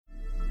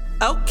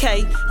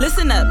Okay,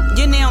 listen up.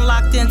 You're now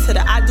locked into the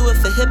I Do It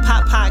for Hip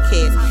Hop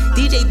podcast.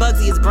 DJ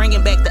Bugsy is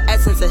bringing back the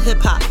essence of hip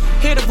hop.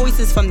 Hear the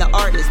voices from the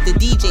artists, the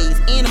DJs,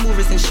 and the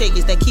movers and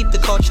shakers that keep the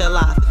culture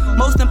alive.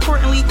 Most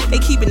importantly, they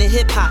keeping it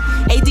hip hop.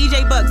 Hey,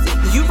 DJ Bugsy,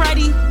 you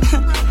ready?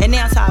 And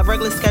now to our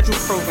regular scheduled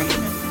program.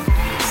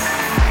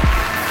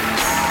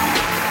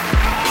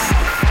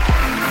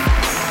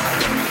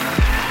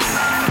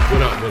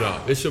 What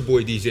up? It's your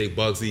boy DJ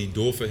Bugsy,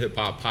 Do It for Hip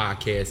Hop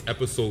podcast,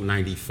 episode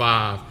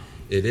 95.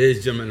 It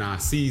is Gemini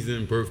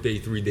season, birthday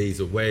 3 days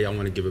away. I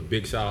want to give a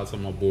big shout out to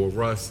my boy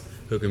Russ,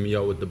 hooking me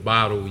up with the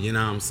bottle, you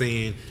know what I'm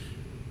saying?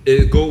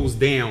 It goes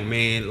down,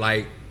 man.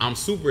 Like, I'm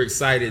super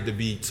excited to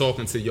be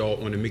talking to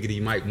y'all on the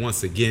Miggity Mic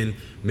once again.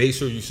 Make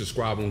sure you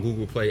subscribe on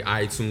Google Play,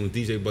 iTunes,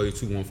 DJ Bugsy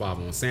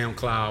 215 on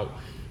SoundCloud.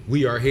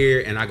 We are here,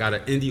 and I got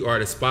an indie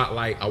artist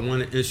spotlight. I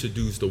want to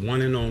introduce the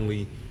one and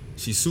only.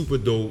 She's super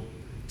dope.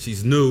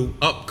 She's new,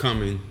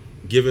 upcoming.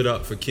 Give it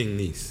up for King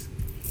Niece.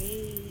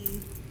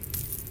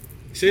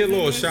 She a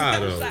little shy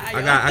though.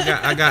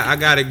 I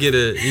gotta get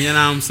a, you know what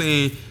I'm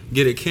saying,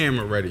 get a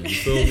camera ready. You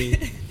feel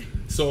me?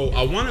 So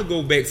I want to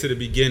go back to the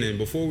beginning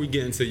before we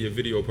get into your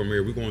video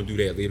premiere. We're gonna do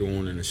that later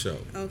on in the show.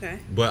 Okay.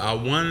 But I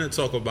wanted to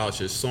talk about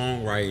your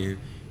songwriting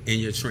and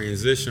your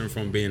transition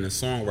from being a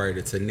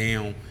songwriter to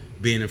now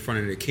being in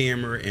front of the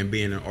camera and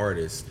being an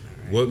artist.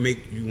 Right. What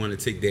make you want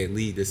to take that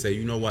lead to say,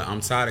 you know what, I'm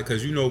tired of,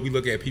 because you know we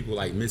look at people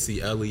like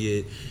Missy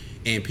Elliott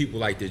and people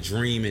like The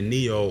Dream and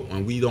Neo,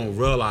 and we don't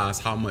realize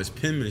how much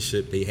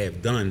penmanship they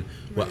have done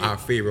with our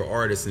favorite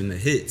artists and the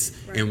hits.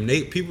 Right. And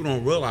people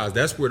don't realize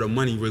that's where the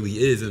money really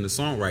is in the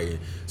songwriting.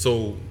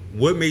 So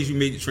what made you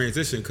make the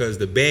transition? Because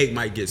the bag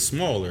might get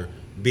smaller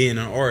being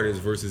an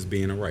artist versus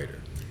being a writer.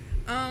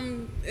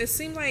 It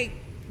seems like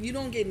you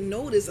don't get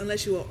noticed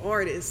unless you're an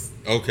artist.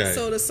 Okay.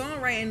 So the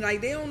songwriting,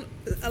 like,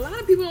 a lot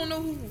of people don't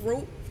know who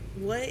wrote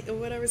what or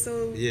whatever,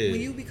 so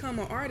when you become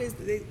an artist,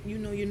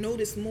 you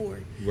notice more.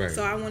 Right.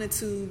 So I wanted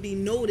to be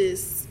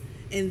noticed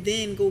and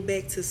then go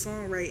back to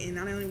songwriting.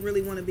 I don't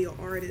really want to be an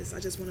artist, I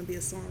just want to be a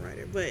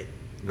songwriter, but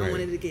I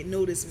wanted to get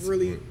noticed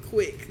really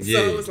quick.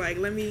 So I was like,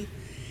 let me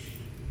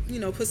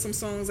put some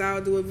songs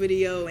out, do a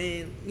video,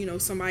 and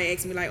somebody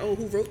asked me like, oh,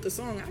 who wrote the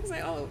song? I was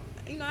like, oh,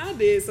 I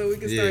did. So we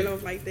can start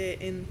off like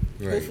that, and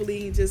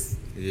hopefully just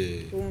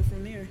go on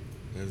from there.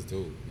 That's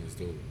dope.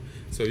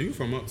 So you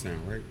from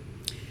Uptown, right?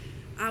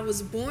 I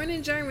was born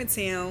in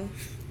Germantown,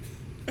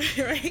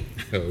 right?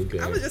 Okay.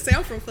 I would just say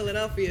I'm from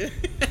Philadelphia.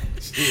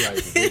 She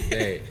like big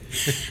bad.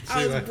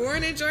 I was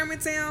born in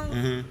Germantown.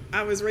 Uh-huh.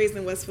 I was raised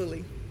in West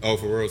Philly. Oh,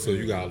 for real? So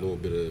you got a little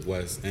bit of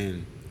West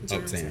and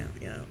Uptown.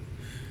 Yeah.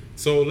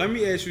 So let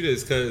me ask you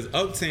this, because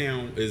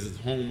Uptown is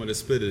home of the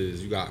spitters.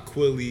 You got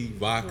Quilly,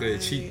 Vodka,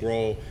 Cheap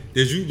Raw.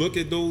 Did you look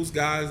at those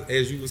guys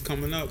as you was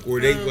coming up, or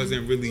they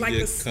wasn't really like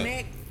your the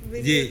Smack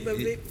video,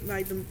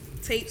 like the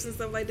tapes and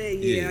stuff like that?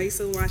 Yeah, I used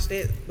to watch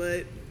that,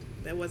 but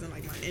that wasn't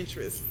like my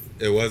interest.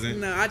 It wasn't?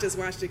 No, I just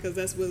watched it because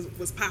that's what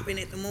was popping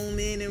at the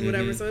moment and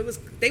whatever. So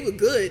they were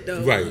good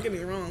though. Right. Don't get me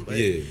wrong, but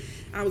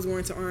I was more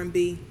into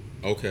R&B.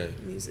 Okay.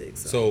 Music.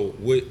 So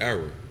what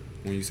era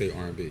when you say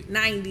R&B?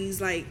 90s,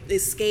 like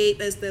Escape,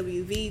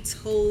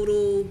 SWV,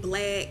 Total,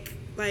 Black,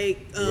 like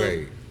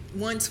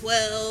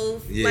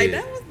 112. Like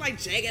that was like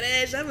Jagged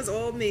Edge. That was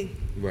all me.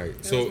 Right.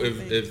 So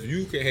if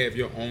you could have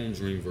your own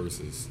dream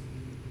verses,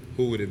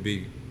 who would it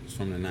be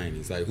from the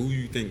 90s? Like, who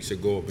you think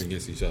should go up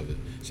against each other?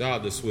 Shout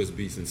out to Swiss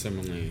Beats and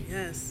Timberland.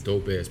 Yes.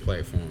 Dope ass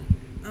platform.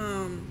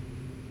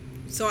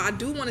 So I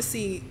do want to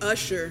see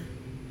Usher,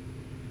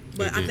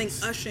 but I think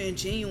Usher and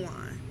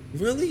Genuine.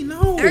 Really?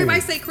 No.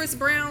 Everybody say Chris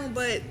Brown,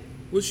 but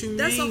what you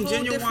mean?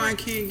 Genuine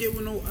can't get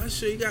with no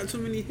Usher. You got too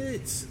many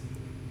hits.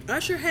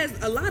 Usher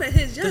has a lot of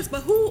hits, yes,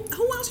 but who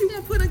else you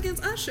want to put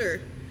against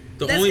Usher?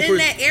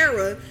 That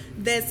era,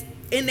 that's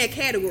in that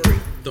category.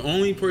 The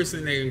only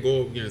person that can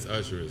go up against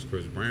Usher is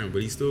Chris Brown,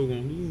 but he's still gonna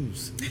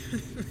lose.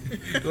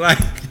 like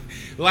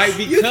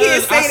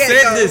because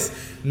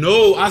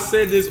I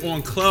said this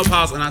on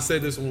Clubhouse and I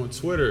said this on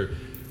Twitter.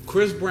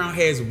 Chris Brown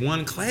has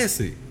one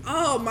classic.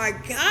 Oh my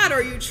God,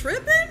 are you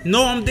tripping?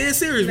 No, I'm dead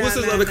serious. What's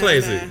his other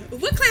classic?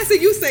 What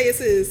classic you say it's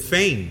his?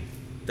 Fame.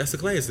 That's a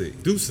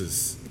classic.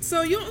 Deuces.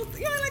 So you don't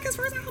like his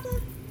first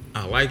album?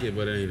 I like it,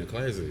 but it ain't a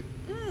classic.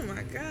 Oh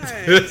my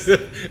God.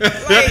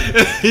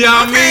 You know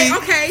what I mean?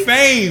 Okay.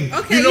 Fame.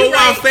 Okay, you know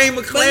why Fame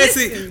a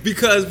classic?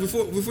 Because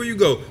before you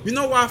go, you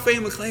know why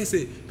Fame a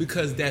classic?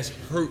 Because that's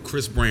hurt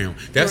Chris Brown.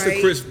 That's the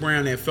Chris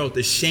Brown that felt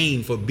the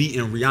shame for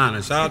beating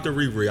Rihanna. Shout out to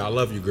Riri. I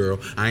love you, girl.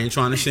 I ain't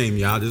trying to shame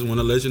you. I just want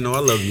to let you know I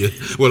love you.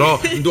 With all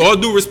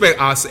due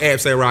respect, I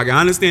say Rocky. I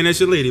understand that's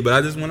your lady, but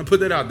I just want to put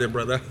that out there,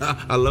 brother.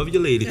 I love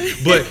your lady.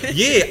 But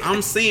yeah,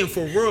 I'm saying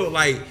for real,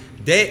 like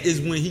that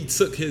is when he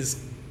took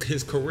his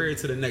career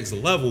to the next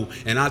level,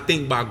 and I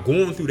think by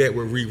going through that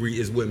with Riri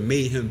is what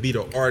made him be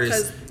the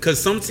artist,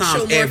 because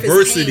sometimes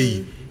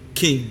adversity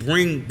can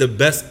bring the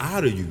best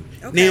out of you.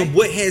 Now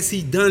what has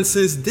he done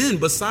since then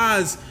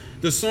besides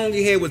the song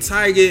he had with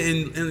Tiger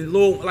and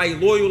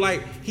Loyal?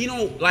 Like he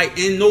don't like,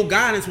 and No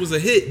Guidance was a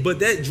hit, but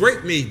that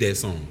Drake made that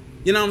song.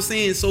 You know what I'm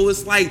saying? So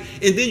it's like,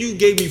 and then you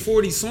gave me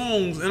 40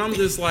 songs, and I'm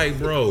just like,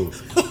 bro,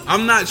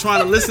 I'm not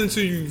trying to listen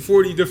to you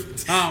 40 different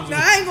times. No,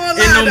 I ain't gonna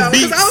lie though,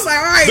 because I was like,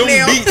 all right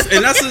now. Beats,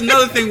 and that's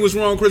another thing was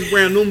wrong with Chris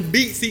Brown. Them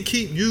beats he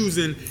keep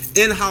using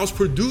in-house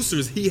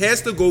producers. He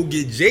has to go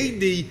get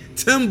JD,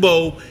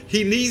 Timbo.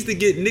 He needs to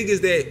get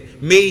niggas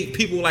that made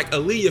people like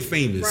Aaliyah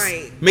famous.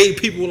 Right. Made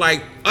people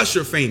like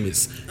Usher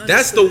famous. Understood.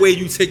 That's the way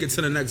you take it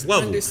to the next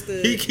level.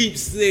 Understood. He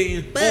keeps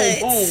saying,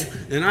 boom,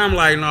 and I'm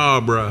like, nah,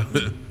 bro.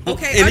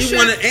 Okay, and Usher, he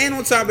wanna, and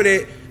on top of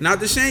that, not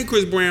to shame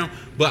Chris Brown,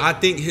 but I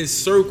think his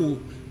circle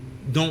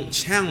don't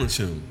challenge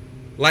him.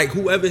 Like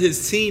whoever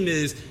his team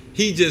is,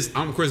 he just,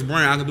 I'm Chris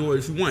Brown, I can do it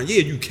if you want.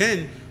 Yeah, you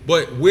can,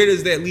 but where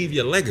does that leave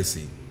your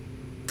legacy?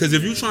 Because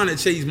if you're trying to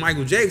chase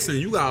Michael Jackson,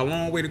 you got a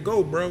long way to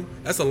go, bro.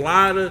 That's a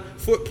lot of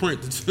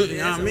footprint. You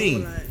know what I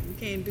mean? You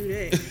can't do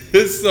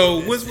that. So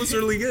what's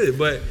really good?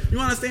 But you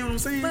understand what I'm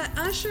saying? But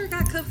Usher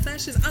got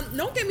Confessions.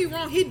 Don't get me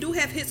wrong, he do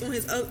have hits on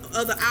his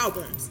other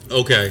albums.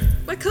 Okay.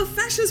 But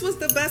Confessions was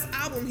the best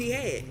album he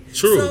had.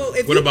 True. So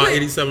what about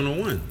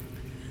 8701?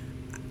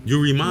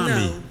 You remind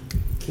me.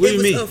 What do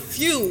you mean? It was a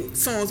few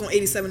songs on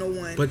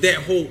 8701. But that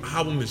whole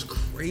album is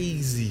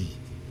crazy.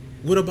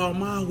 What about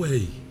My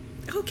Way?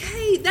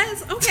 Okay,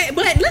 that's okay.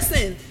 But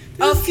listen,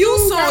 a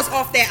few songs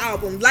off that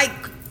album, like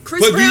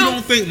Chris Brown. But you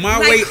don't think My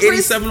Way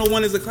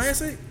 8701 is a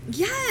classic?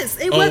 Yes,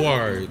 it was. All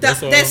right.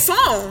 That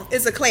song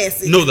is a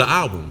classic. No, the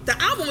album.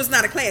 The album is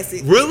not a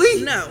classic.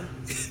 Really? No.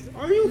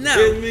 Are you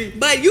kidding me?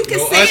 But you can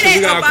say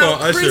that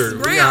about Chris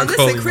Brown.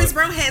 Listen, Chris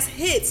Brown has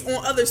hits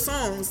on other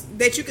songs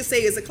that you can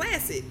say is a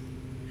classic.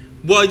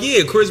 Well,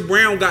 yeah, Chris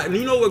Brown got.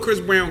 You know what Chris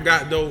Brown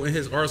got though in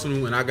his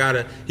arsenal,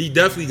 and he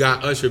definitely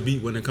got Usher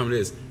beat when it comes to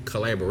his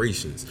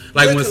collaborations.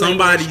 Like when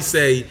somebody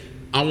say,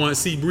 "I want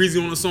to see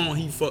Breezy on the song,"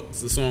 he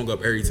fucks the song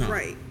up every time.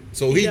 Right.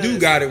 So he do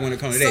got it when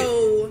it comes to that.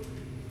 So,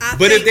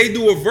 but if they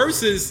do a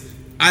versus,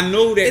 I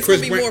know that it's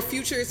Chris gonna be Brown, more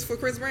futures for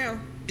Chris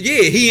Brown.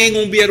 Yeah, he ain't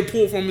gonna be able to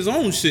pull from his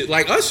own shit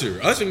like Usher.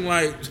 Usher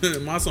like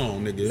my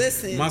song, nigga.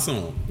 Listen, my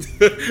song.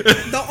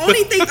 The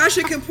only thing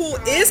Usher can pull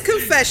is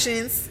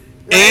Confessions.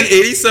 Right? And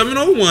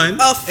 8701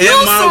 a few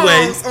and My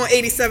songs Way on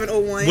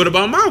 8701. What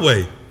about My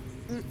Way?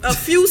 A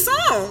few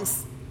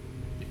songs.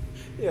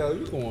 Yeah,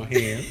 you going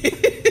ham.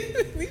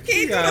 We can't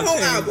do the whole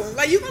album.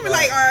 Like you gonna be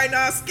like, all right,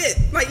 nah, skip.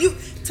 Like you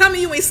tell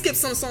me you ain't skipped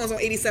some songs on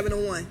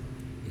 8701.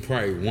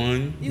 Probably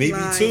one, you maybe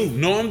lying. Two.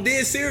 No, I'm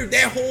dead serious.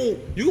 That whole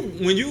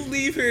when you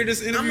leave here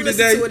this interview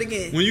today, to it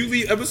again. When you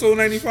leave episode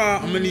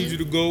 95, I'm gonna need you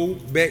to go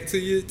back to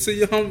your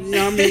you know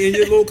what I mean, in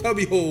your little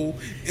cubby hole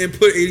and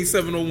put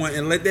 8701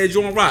 and let that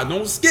joint rock.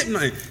 Don't skip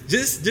nothing.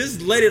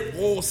 Just let it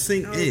all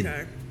sink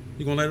in.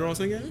 You gonna let it all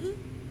sink in?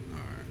 Mm-hmm. All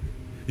right.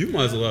 You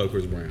must love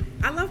Chris Brown.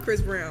 I love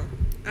Chris Brown.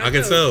 I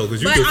can tell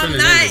because you defending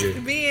that nigga. But I'm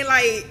not being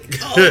like,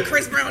 oh,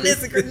 Chris Brown is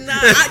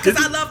because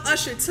I love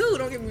Usher too.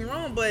 Don't get me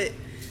wrong, but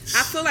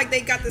I feel like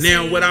they got the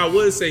now, same. what I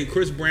would say,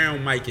 Chris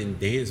Brown might can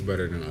dance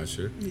better than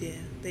Usher. Yeah,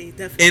 they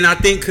definitely. And I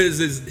think because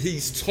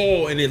he's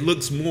tall and it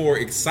looks more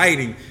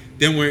exciting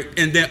than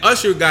and then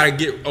Usher got to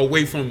get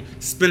away from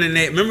spinning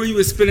that. Remember he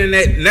was spinning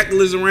that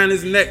necklace around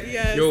his neck?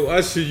 Yes. Yo,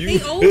 Usher,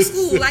 he old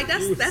school. Like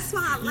that's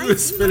why I like. You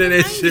was spinning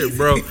that shit,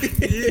 bro. You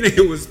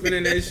nigga was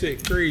spinning that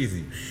shit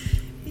crazy.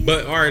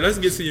 But all right, let's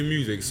get to your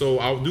music. So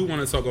I do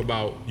want to talk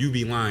about You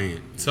Be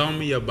Lying. Tell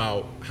me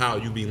about how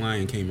You Be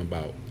Lying came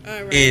about.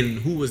 All right. And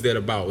who was that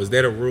about? Is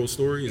that a real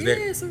story?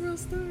 It's a real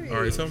story.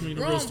 All right, tell me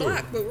the real story.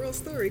 Wrong block, but real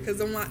story. Because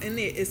in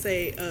it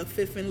a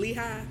Fifth and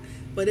Lehigh,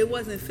 but it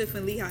wasn't Fifth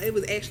and Lehigh. It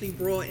was actually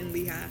Broad and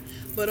Lehigh.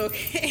 But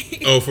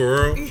okay. Oh,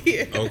 for real?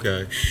 Yeah.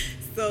 Okay.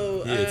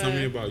 So tell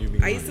me about You Be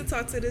Lying. I used to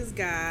talk to this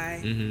guy,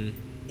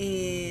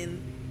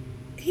 and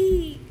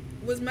he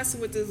was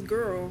messing with this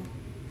girl.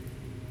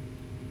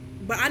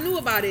 But I knew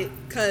about it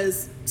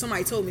because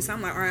somebody told me. So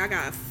I'm like, all right,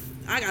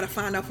 I gotta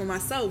find out for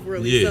myself,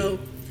 really. Yeah. So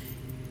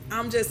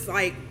I'm just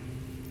like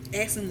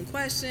asking them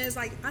questions.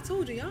 Like I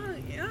told you,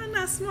 y'all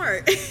not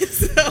smart.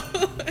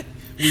 So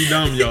we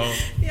dumb, y'all.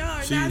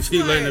 Y'all not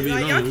smart. Letting it be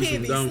like known. Y'all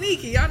can't be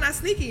sneaky. Y'all not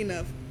sneaky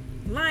enough.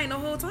 Lying the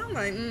whole time.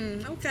 Like,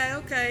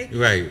 okay.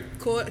 Right.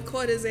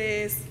 Caught his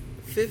ass.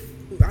 Fifth.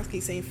 I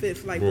keep saying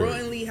Fifth. Like Broad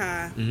and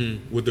Lehigh.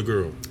 Mm-hmm. With the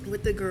girl.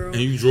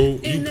 And you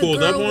drove. And you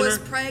pulled up on her. And the girl was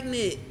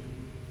pregnant.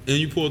 And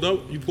you pulled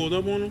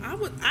up on him?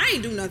 I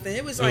ain't do nothing.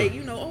 It was like,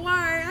 all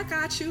right, I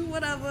got you,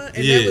 whatever.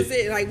 And that was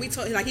it.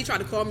 Like he tried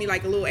to call me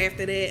like a little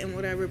after that and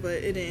whatever, but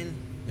it didn't.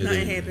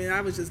 Nothing happened.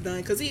 I was just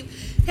done because he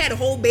had a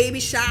whole baby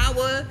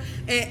shower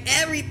and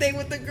everything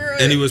with the girl.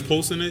 And he was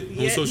posting it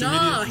on social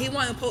media? No, he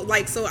wasn't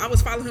post. So I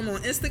was following him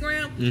on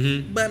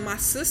Instagram, but my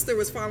sister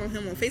was following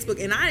him on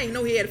Facebook, and I didn't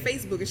know he had a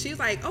Facebook. And she was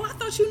like, "Oh, I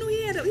thought you knew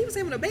he was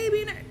having a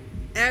baby and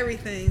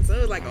everything." So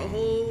it was like a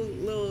whole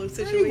little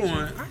situation.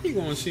 How you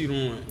going to cheat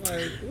on?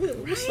 Like,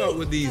 what's up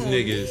with these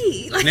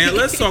niggas? Like, now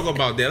let's talk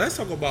about that. Let's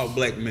talk about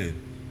black men.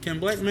 Can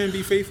black men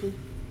be faithful?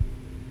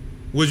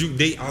 Would you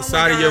date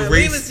outside of your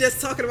race? We was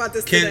just talking about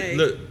this today.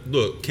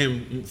 Look.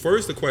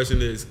 First the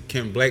question is,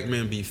 can black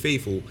men be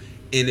faithful?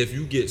 And if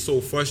you get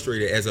so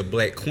frustrated as a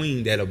black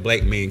queen that a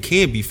black man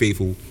can be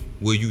faithful,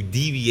 will you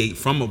deviate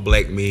from a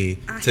black man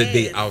to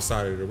date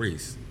outside of the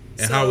race?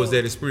 And how was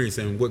that experience?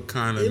 And what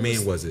kind of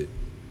man was it?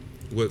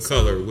 What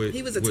color?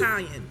 He was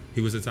Italian.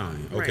 He was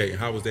Italian. Okay. Right.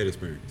 How was that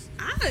experience?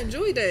 I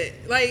enjoyed that.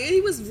 Like,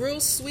 he was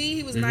real sweet.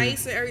 He was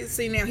nice and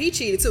everything. Now, he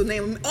cheated too.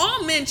 Now,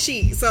 all men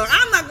cheat. So,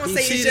 I'm not going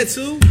to say it's just...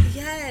 He cheated too?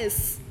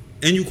 Yes.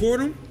 And you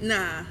courted him?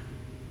 Nah.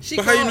 She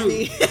called how you knew?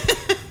 Me.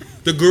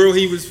 The girl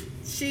he was...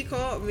 She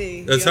called me.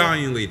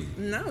 Italian lady?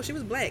 No, she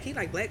was black. He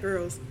like black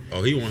girls.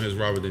 Oh, he want his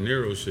Robert De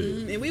Niro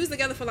shit. And we was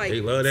together for like...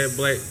 They love that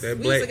black.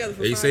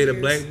 They say the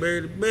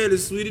blackberry the bed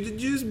is sweeter than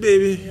juice,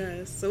 baby.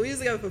 Yes. So we was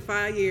together for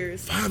 5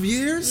 years. 5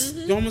 years?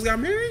 You almost got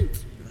married?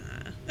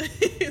 Nah.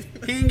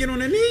 He ain't get on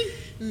the knee?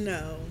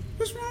 No.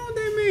 What's wrong with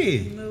that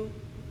man? No.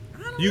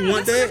 I don't know.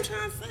 Want that? What I'm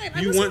trying to say.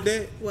 Like, you want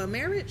that? What,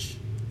 marriage?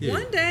 Yeah.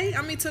 One day.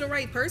 I mean, to the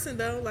right person,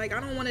 though. Like, I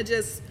don't want to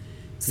just...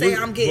 say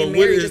I'm getting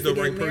married. What is the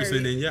right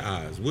person in your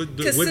eyes?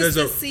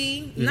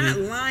 Consistency, not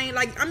lying.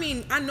 Like, I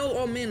mean, I know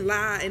all men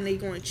lie and they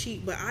going to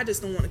cheat, but I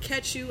just don't want to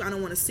catch you. I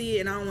don't want to see it,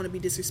 and I don't want to be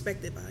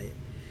disrespected by it.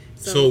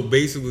 So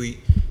basically,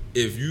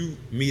 if you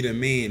meet a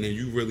man and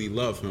you really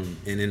love him,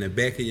 and in the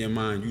back of your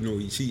mind you know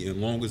he cheating, as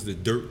long as the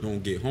dirt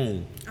don't get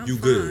home, you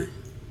fine. Good.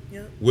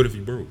 Yep. What if he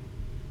broke?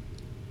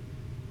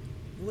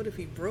 What if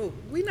he broke?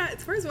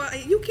 First of all,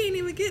 you can't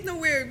even get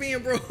nowhere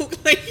being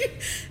broke.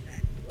 Like.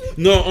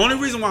 No, only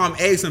reason why I'm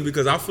asking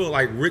because I feel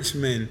like rich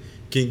men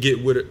can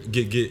get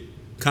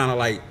kind of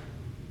like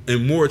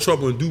in more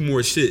trouble and do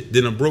more shit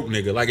than a broke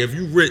nigga. Like if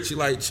you rich, you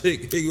like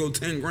chick, here you go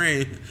 10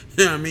 grand.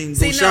 You know what I mean?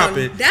 Go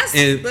shopping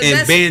and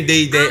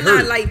band-aid that hurt. I'm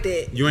not like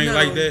that. You ain't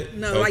like that?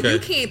 No, okay. Like you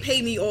can't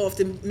pay me off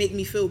to make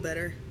me feel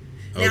better.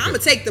 Now I'm gonna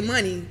take the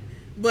money,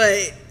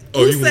 but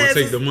you want to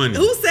take the money?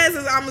 Who says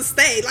I'm gonna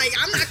stay? Like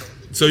I'm not.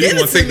 So you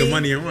want to take the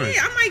money and run?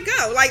 Yeah, I might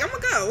go. Like I'm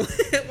gonna go.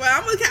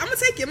 Well, I'm gonna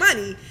take your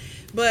money.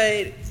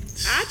 But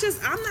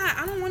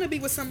I don't want to be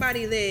with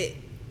somebody that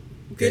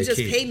could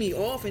just pay me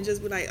off and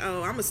just be like, oh,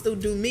 I'm going to still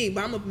do me,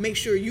 but I'm going to make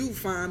sure you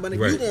fine. But you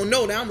going to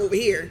know that I'm over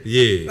here.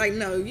 Yeah. Like,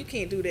 no, you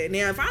can't do that.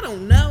 Now, if I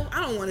don't know,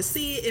 I don't want to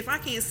see it. If I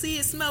can't see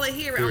it, smell it,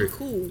 hear it, I'm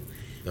cool.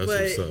 That's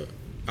what's up.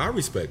 I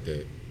respect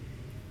that.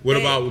 What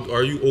about,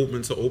 are you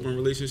open to open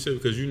relationships?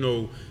 Because you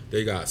know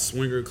they got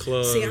swinger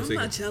clubs. See, I'm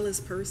a jealous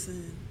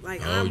person.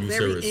 Like, I'm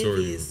very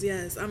envious.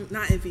 Yes, I'm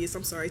not envious.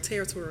 I'm sorry,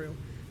 territorial.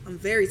 I'm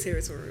very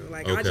territorial.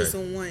 Like, I just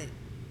don't want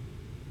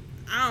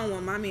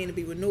my man to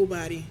be with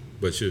nobody.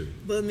 But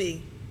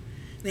me.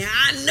 Now,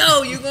 I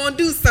know you're going to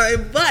do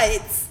something,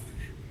 but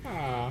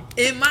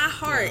in my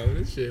heart,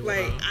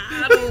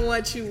 I don't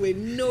want you with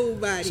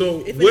nobody.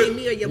 So if it ain't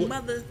me or your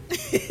mother.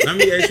 Let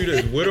me ask you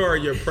this. What are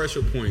your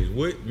pressure points?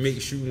 What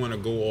makes you want to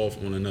go off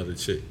on another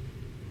chick?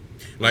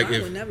 Like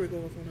I would never go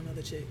off on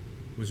another chick.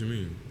 What you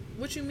mean?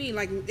 What you mean?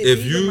 Like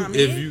if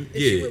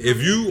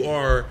you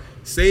are,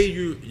 say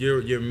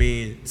your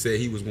man said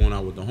he was going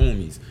out with the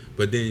homies,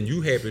 but then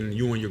you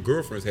and your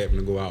girlfriends happen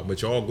to go out,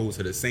 but y'all go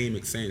to the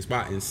same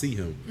spot and see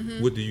him.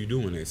 Mm-hmm. What do you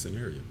do in that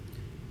scenario?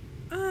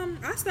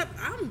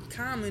 I'm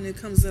calm when it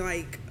comes to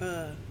like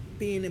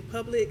being in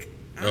public.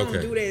 I don't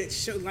do that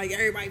show like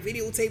everybody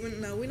videotaping.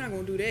 No, we're not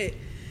gonna do that.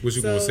 What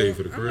you gonna say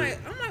for the crib?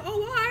 I'm like,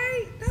 oh, all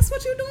right, that's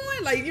what you're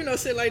doing, like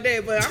shit like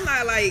that. But I'm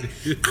not like,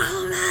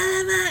 I'm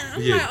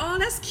like, oh,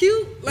 that's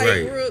cute. Like,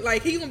 real,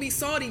 like he gonna be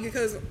salty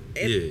because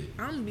I'm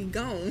gonna be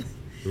gone.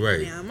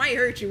 Right. Now, I might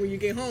hurt you when you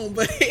get home,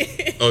 but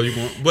you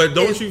won't. But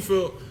don't you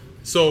feel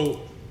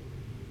so?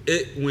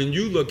 When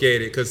you look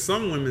at it, because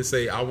some women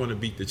say, I want to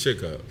beat the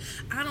chick up.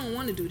 I don't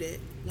want to do that.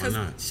 Why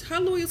not? Her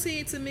loyalty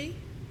ain't to me.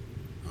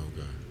 Oh,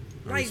 God.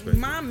 Like,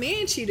 my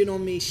man cheated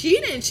on me. She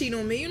didn't cheat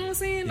on me. You know what I'm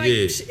saying? Like,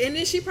 and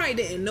then she probably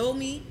didn't know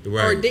me.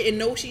 Right. Or didn't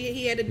know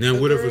he had a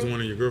Now, what if it's one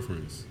of your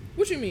girlfriends?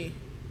 What you mean?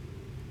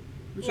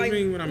 What you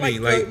mean what I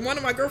mean? Like one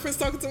of my girlfriends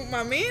talking to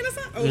my man or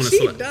something? Oh,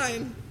 she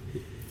done.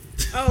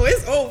 Oh,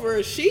 it's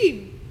over.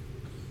 She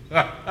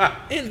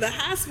in the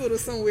hospital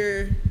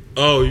somewhere.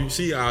 Oh, you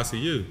see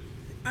ICU.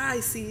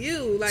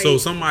 ICU. Like, so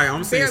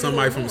I'm saying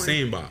somebody from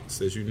Sandbox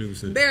that you knew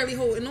since. Barely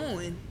holding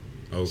on.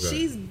 Okay.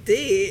 She's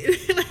dead.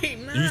 Like,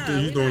 nah.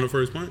 You throwing the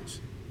first punch?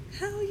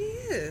 Hell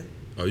yeah.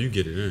 Oh, you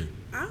get it in.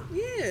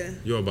 Yeah.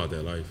 You're about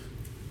that life.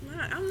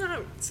 I'm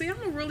not. See,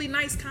 I'm a really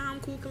nice, calm,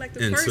 cool,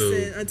 collective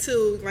person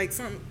until like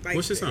something. Like,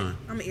 what's your sign?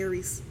 I'm an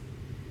Aries.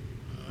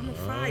 I'm a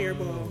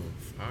fireball.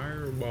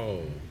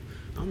 Fireball.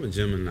 I'm a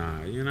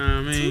Gemini. You know what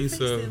I mean?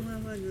 So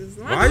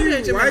why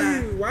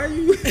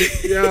you?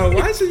 Yo,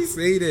 why should you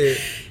say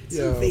that?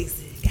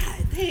 Two-faced.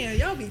 God damn,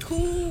 y'all be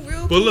cool,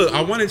 real. But look,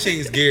 I want to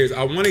change gears.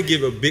 I want to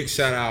give a big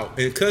shout out,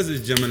 and because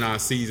it's Gemini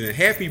season,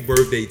 happy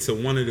birthday to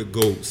one of the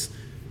GOATs.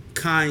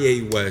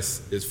 Kanye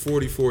West is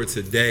 44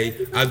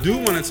 today. I do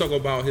want to talk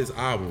about his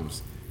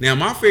albums. Now,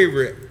 my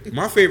favorite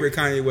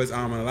Kanye West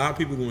album, a lot of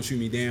people going to shoot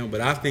me down, but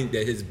I think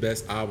that his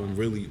best album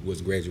really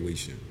was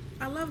Graduation.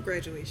 I love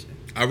Graduation.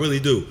 I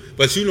really do.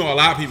 But you know, a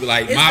lot of people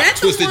like, my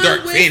Twisted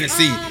Dark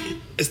Fantasy,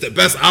 it's the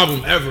best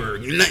album ever.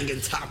 You're nothing can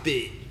top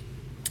it.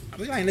 I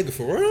was like, nigga,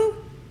 for real?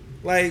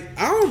 Like,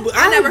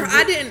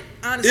 I didn't,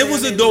 honestly. It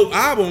was a dope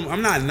album.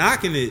 I'm not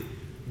knocking it.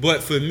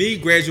 But for me,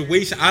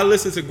 Graduation, I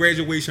listen to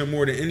Graduation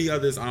more than any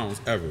other songs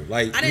ever.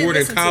 Like more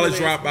than College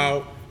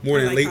Dropout, more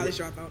than late. College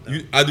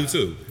Dropout, I do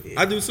too.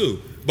 Yeah. I do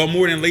too. But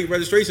more than Late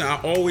Registration, I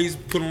always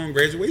put on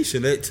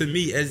Graduation. That to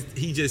me, as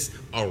he just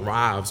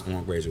arrives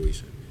on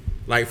Graduation,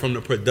 like from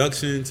the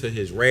production to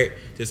his rap,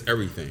 just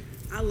everything.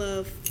 I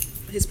love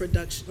his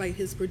production, like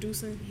his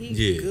producing.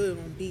 He's good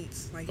on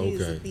beats. Like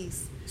he's a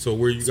beast. So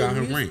where you got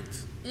him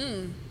ranked?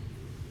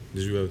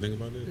 Did you ever think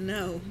about that?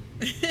 No.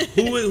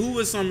 Who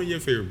is some of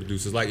your favorite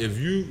producers? Like if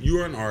you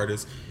are an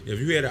artist, if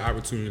you had an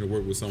opportunity to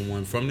work with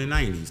someone from the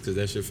 90s, because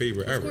that's your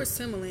favorite ever. Of course,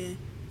 Timbaland.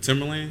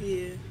 Timbaland?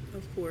 Yeah,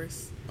 of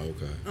course.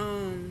 Okay.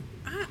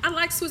 I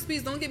like Swizz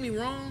Beatz, don't get me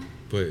wrong.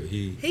 But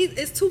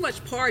it's too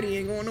much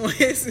partying going on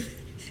his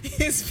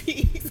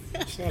beats.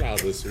 Shout out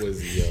to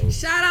Swizzy, yo.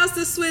 Shout outs to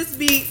Swizz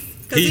Beatz.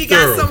 Because he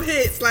got some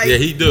hits. Like, yeah,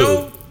 he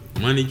do.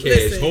 Money,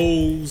 Cash,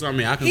 Hoes. I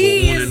mean, I can go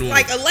on and on. He's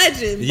like a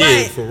legend.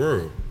 Yeah, for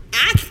real.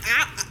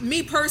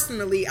 Me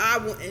personally,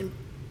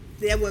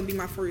 that wouldn't be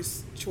my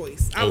first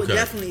choice. I would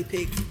definitely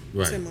pick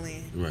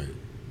Timbaland. Right.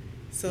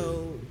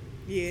 So,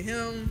 yeah,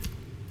 him.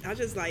 I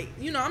just like,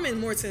 I'm in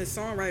more to the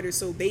songwriter,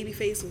 so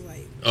Babyface was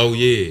like. Oh,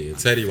 yeah.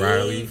 Teddy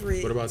Riley.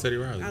 What about Teddy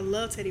Riley? I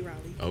love Teddy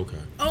Riley. Okay.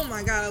 Oh,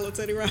 my God, I love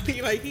Teddy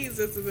Riley. Like, he's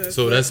just the best.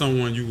 So that's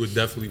someone you would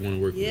definitely want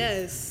to work with?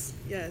 Yes.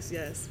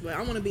 But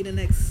I want to be the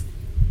next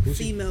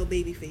female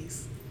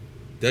Babyface.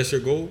 That's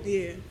your goal?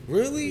 Yeah.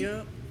 Really?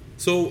 Yep.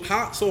 So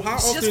how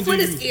often just for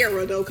this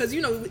era though, because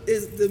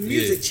the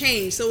music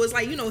changed, so it's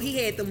like he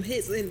had them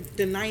hits in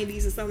the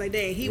 90s and stuff like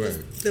that. And he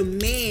was the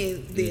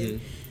man then,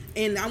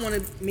 and I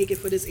want to make it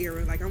for this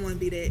era. Like I want to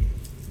be that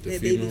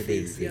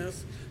Babyface. Yep.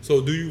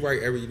 So do you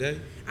write every day?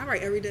 I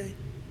write every day.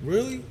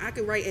 Really? I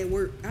could write at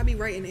work. I be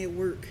writing at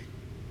work,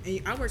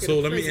 and I work. So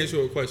let me ask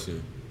you a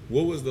question.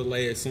 What was the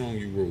last song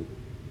you wrote,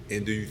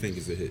 and do you think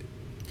it's a hit?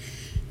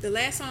 The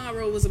last song I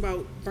wrote was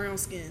about brown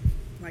skin.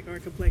 Like our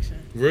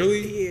complexion.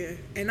 Really? Yeah.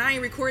 And I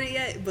ain't recorded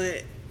yet,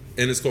 but.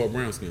 And it's called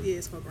Brown Skin? Yeah,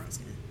 it's called Brown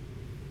Skin.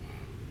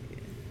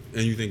 Yeah.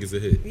 And you think it's a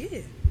hit? Yeah.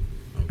 Okay.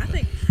 I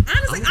think,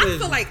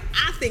 honestly,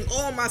 I think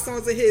all my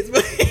songs are hits,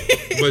 but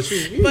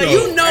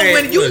you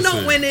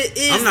know when it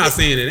is. I'm not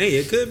saying it ain't.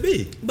 It could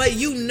be. But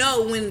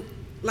when,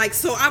 like,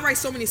 so I write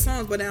so many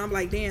songs, but then I'm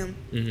like, damn.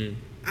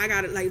 I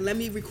gotta let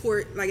me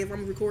record. Like if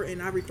I'm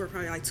recording, I record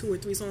probably like 2 or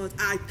 3 songs.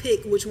 I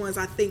pick which ones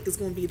I think is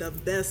gonna be the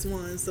best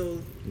ones.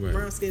 So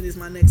Brown Skin is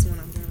my next one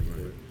I'm gonna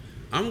record. Right.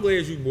 I'm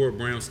glad you brought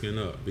Brown Skin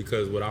up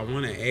because what I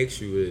want to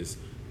ask you is,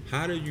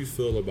 how do you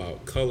feel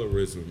about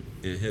colorism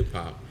in hip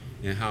hop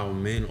and how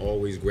men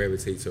always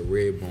gravitate to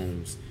red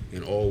bones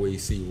and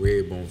always see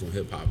red bones on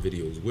hip hop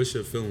videos? What's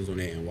your feelings on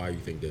that and why you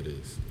think that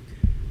is?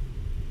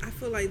 I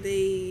feel like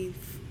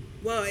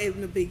well, in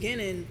the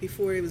beginning,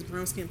 before it was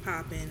brown skin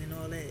popping and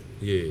all that.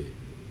 Yeah.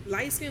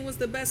 Light skin was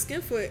the best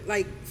skin for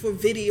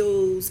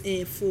videos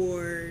and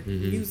for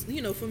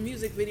music, for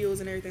music videos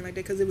and everything like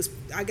that. Because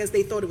I guess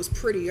they thought it was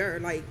prettier,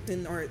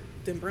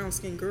 than brown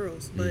skin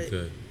girls. But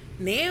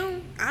now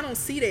I don't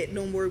see that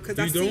no more because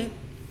I don't.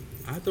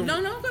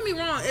 No, don't get me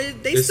wrong.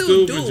 They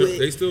still do it.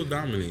 They still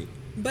dominate.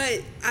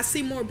 But I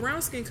see more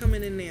brown skin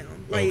coming in now.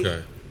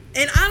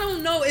 And I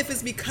don't know if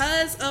it's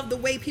because of the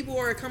way people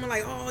are coming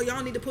oh,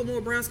 y'all need to put more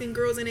brown skin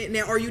girls in it.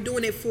 Now, are you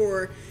doing it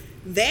for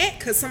that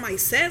because somebody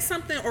said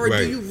something? Or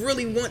do you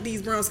really want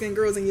these brown skin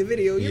girls in your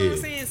video? You know what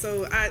I'm saying?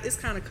 So it's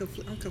kind of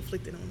I'm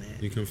conflicted on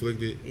that. You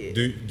conflicted? Yeah.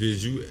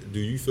 Do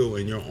you feel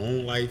in your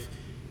own life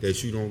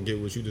that you don't get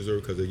what you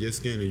deserve because of your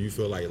skin? Or you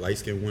feel like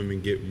light-skinned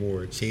women get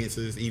more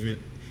chances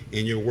even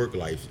in your work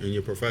life, in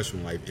your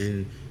professional life,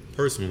 in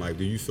personal life?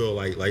 Do you feel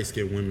like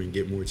light-skinned women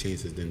get more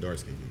chances than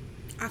dark-skinned women?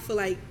 I feel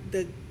like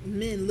the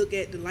men look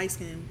at the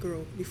light-skinned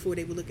girl before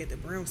they would look at the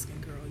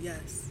brown-skinned girl,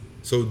 yes.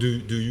 So do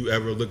you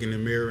ever look in the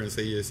mirror and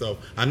say to yourself,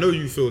 I know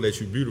you feel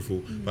that you're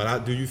beautiful,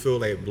 but do you feel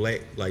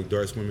that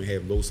dark women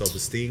have low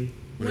self-esteem?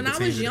 When I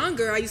was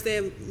younger, I used to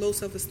have low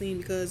self-esteem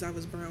because I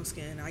was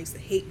brown-skinned. I used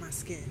to hate my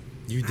skin.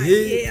 You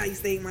did? I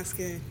used to hate my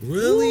skin.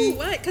 Really? Ooh,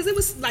 what? Because it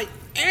was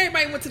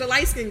everybody went to the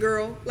light-skinned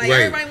girl.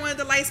 Everybody wanted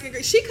the light-skinned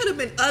girl. She could have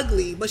been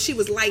ugly, but she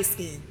was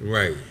light-skinned.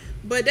 Right.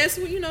 But that's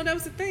what that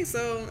was the thing.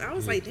 So I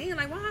was like, damn,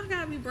 why I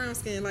gotta be brown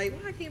skin? Why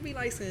I can't be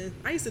light skin?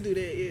 I used to do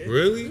that, yeah.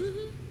 Really?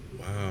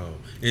 Wow.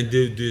 And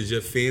did your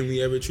family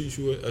ever treat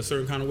you a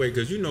certain kind of way?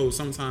 Because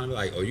sometimes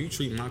you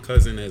treat my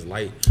cousin as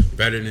light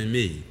better than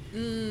me.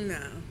 No.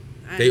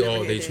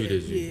 They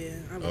treated you. Yeah,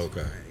 I was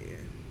okay. Fine, yeah.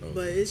 Okay.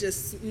 But it's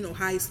just not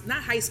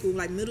high school,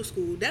 middle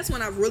school. That's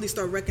when I really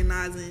start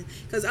recognizing.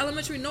 Because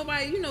elementary,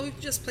 nobody, you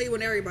just play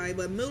with everybody.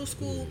 But middle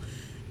school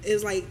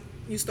is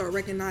you start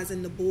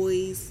recognizing the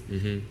boys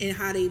and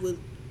how they would,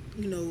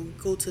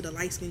 go to the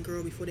light-skinned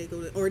girl before they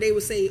go to, or they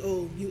would say,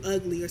 "Oh, you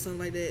ugly" or something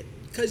like that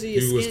because of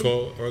your skin. You was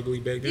called ugly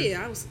back then?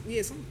 Yeah, I was.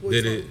 Yeah, some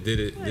boys.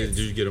 Did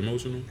you get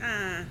emotional?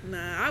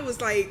 Nah. I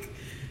was like,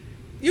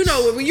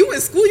 when you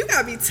in school, you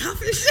gotta be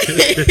tough as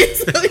shit.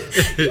 So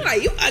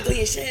you you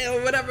ugly as shit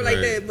or whatever like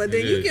that. But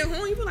then you get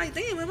home, you be like,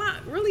 damn, am I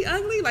really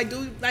ugly?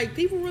 Do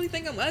people really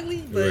think I'm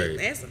ugly? But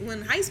that's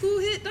when high school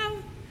hit though.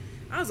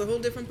 I was a whole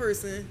different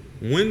person.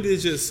 When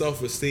did your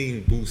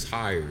self-esteem boost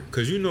higher?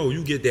 Because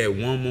you get that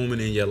one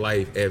moment in your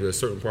life at a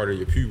certain part of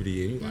your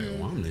puberty, and you're like,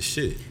 "Oh, I'm the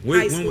shit."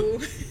 High school.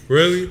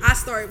 Really? I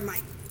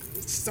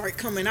start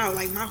coming out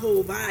like my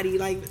whole body,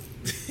 like.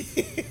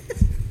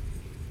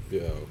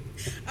 Yo.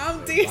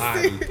 I'm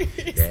decent.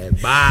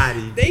 That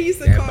body. They used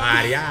to that call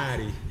body, me.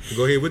 Body.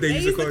 Go ahead. What they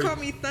used to call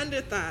me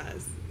Thunder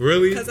Thighs.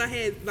 Really? Because I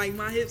had like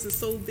my hips are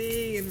so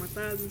big and my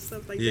thighs and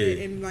stuff like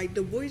that, and like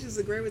the boys used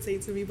to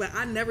gravitate to me. But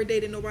I never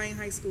dated nobody in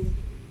high school.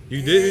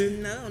 You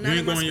didn't? No, not you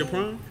ain't going on your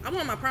prom? I went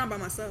on my prom by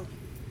myself.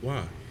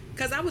 Why?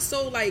 Because I was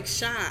so like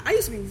shy. I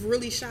used to be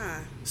really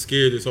shy.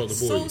 Scared to talk to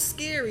boys. So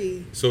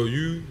scary. So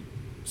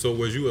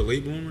was you a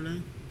late bloomer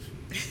then?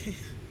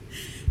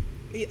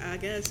 Yeah, I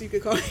guess you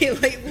could call me a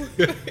late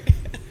bloomer.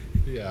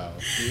 Yeah,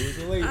 you was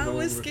a late bloomer. I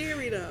was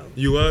scary though.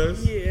 You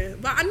was? Yeah,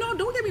 but I know.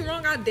 Don't get me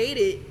wrong. I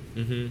dated,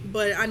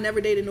 but I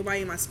never dated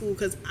nobody in my school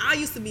because I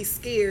used to be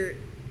scared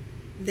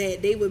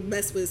that they would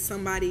mess with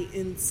somebody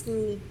in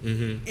school,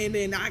 and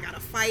then I got to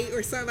fight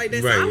or something like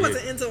that. Right, so I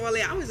wasn't into all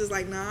that. I was just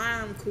like,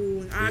 nah, I'm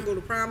cool. I go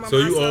to prom by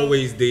myself. So you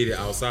always dated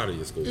outside of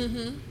your school?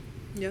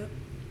 Yep.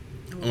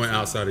 I went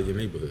outside of your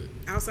neighborhood.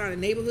 Outside the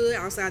neighborhood,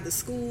 outside the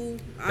school.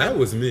 That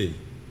was me.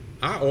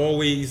 I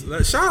always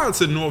shout out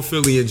to North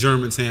Philly and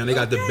Germantown. They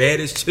got the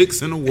baddest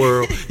chicks in the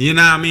world. You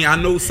know what I mean? I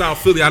know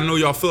South Philly. I know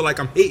y'all feel like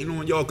I'm hating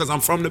on y'all because I'm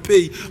from the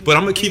P, but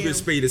I'm gonna keep it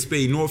spade to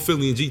spade. North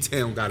Philly and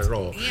G-Town got it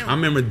all. I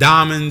remember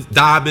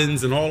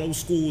Dobbins and all those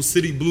schools.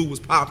 City Blue was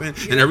popping,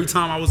 and every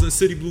time I was in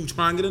City Blue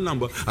trying to get a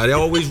number, I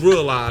always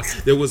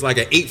realized there was like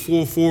an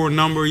 844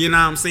 number. You know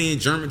what I'm saying?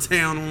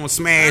 Germantown on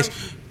Smash.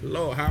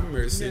 Lord have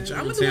mercy,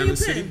 Germantown and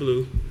City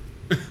Blue.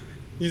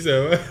 You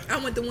said what?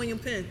 I went to William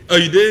Penn. Oh,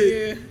 you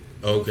did? Yeah.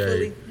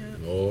 Okay.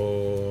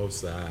 North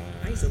side.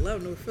 I used to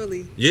love North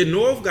Philly. Yeah,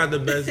 North got the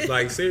best,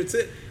 like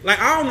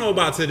I don't know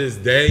about to this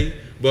day,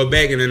 but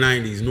back in the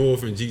 90s,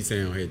 North and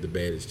G-Town had the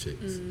baddest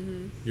chicks.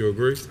 You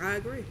agree? I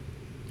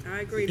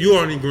agree. You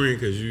only agreeing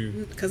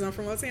because I'm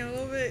from Uptown a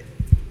little bit?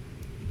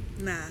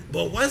 Nah.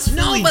 But West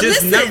Philly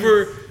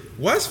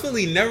West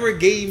Philly never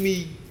gave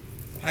me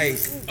like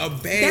a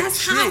bad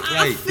chick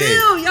like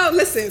that. Yo,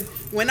 listen.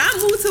 When I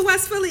moved to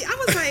West Philly,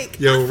 I was like,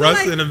 yo,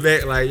 Russ in the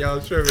back, like, y'all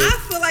tripping. I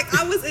feel like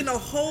I was in a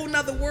whole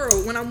nother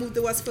world when I moved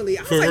to West Philly.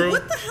 I was like, real?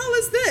 What the hell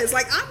is this?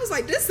 Like, I was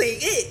like, this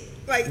ain't it.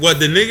 Like, what,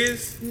 the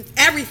niggas?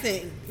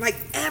 Everything. Like,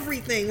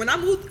 everything. When I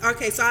moved,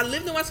 okay, so I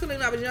lived in West Philly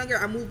when I was younger.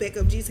 I moved back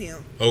up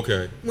G-Town.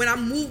 Okay. When I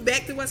moved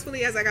back to West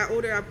Philly as I got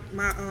older,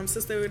 my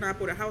sister and I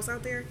bought a house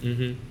out there.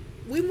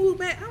 We moved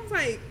back. I was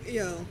like,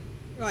 yo,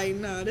 like,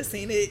 no, this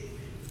ain't it.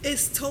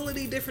 It's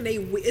totally different.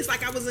 It's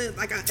like I was in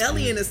like an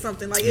alien or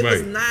something. Like, it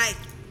was not.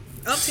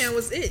 Uptown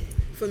was it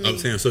for me.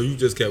 Uptown, so you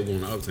just kept going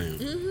to Uptown.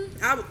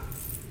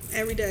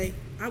 Every day.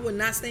 I would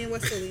not stay in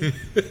West Philly.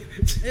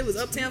 It was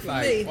Uptown for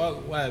me.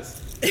 Fuck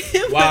West.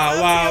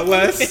 Wild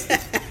West.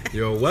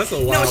 Yo, West a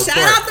wild part. Shout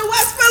out to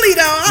West Philly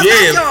though. I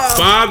love y'all.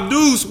 Bob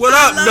Deuce, what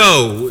up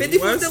though?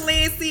 55th to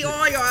Lansing,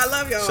 all y'all. I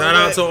love y'all. Shout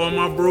out to all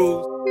my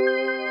bros.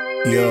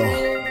 Yo,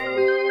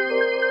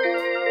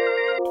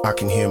 I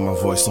can hear my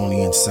voice on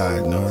the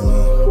inside, know what I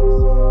mean?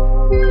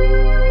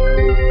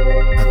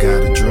 I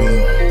got a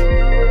dream.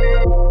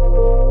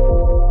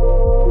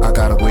 I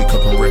gotta wake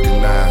up and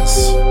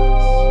recognize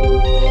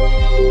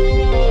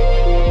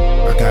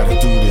I gotta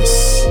do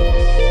this.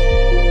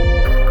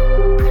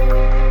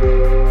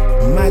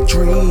 My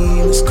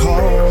dream is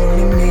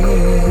calling me.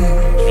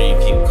 Dream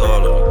keep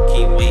calling,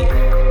 keep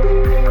waiting.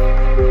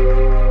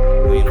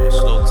 We ain't on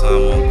slow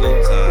time, on go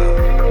time.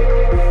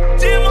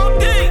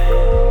 G-M-O-D.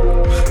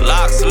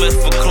 Locksmith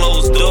for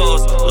closed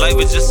doors. Life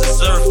is just a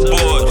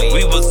surfboard.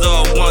 We was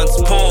all once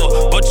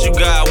poor, but you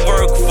got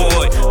work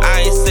for it.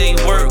 I ain't say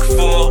work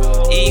for it.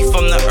 E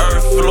from the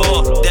earth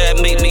floor,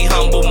 that make me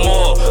humble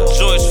more.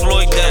 George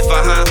Floyd death,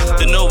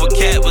 to know what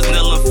cat was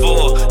kneeling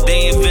for.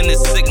 They invented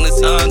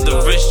sickness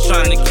under rich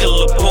trying to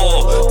kill the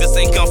poor. This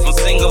ain't come from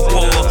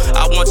Singapore.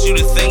 I want you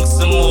to think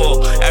some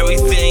more.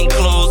 Everything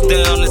closed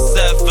down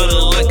except for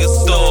the liquor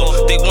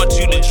store. They want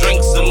you to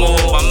drink some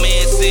more. My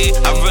man said,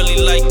 I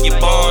really like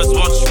your bars,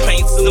 want you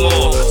paint some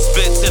more.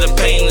 Spit till the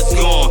pain is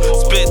gone,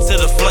 spit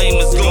till the flame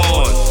is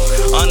gone.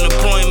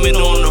 Unemployment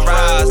on the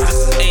rise, this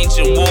is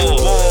ancient war.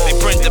 They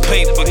print the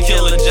paper,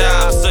 kill a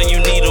job, so you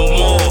need them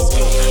more.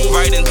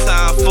 Right in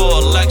time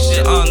for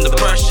election, under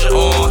pressure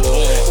on.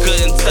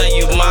 Couldn't tell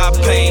you my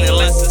pain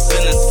unless it's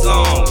in a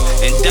song.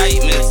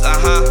 Indictments,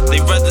 they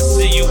rather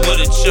see you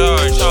with a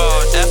charge.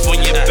 F on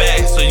your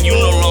back, so you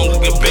no longer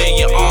can bear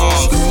your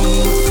arms.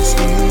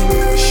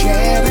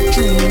 Shattered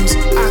dreams,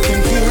 I can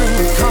hear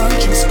my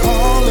conscience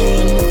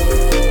calling.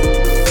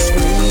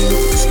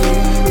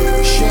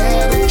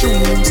 Shattered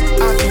dreams,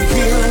 I can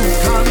hear my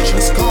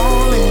conscience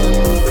calling.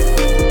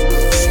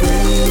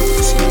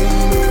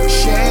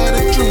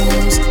 Shattered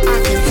dreams, I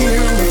can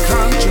hear my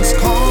conscience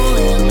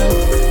calling.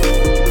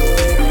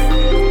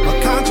 My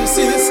conscience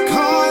is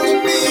calling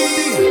me.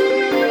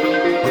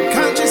 My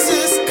conscience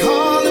is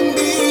calling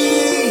me.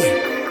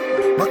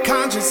 My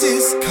conscience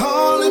is calling me.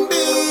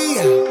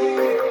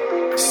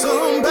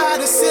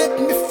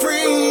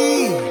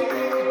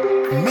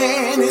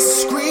 Man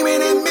is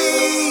screaming at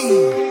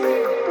me.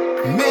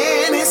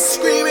 Man is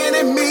screaming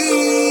at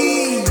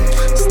me.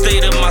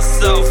 Stay to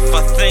myself,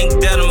 I think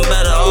that I'm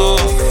better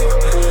off.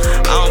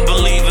 I don't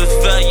believe in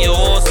failure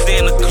or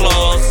Santa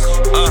Claus.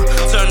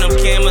 Turn them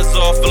cameras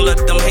off and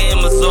let them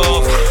hammers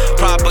off.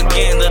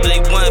 Propaganda, they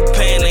want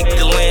panic,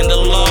 the land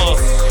of lost.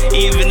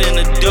 Even in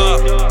the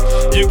dark,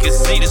 you can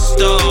see the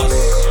stars.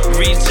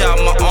 Reach out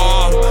my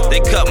arm, they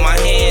cut my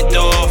hand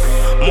off.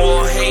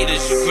 More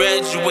haters,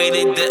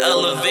 graduated the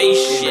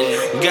elevation.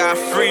 Got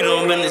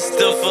freedom and it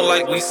still feel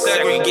like we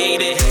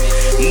segregated.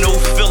 No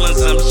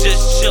feelings, I'm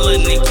just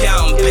chilling and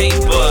counting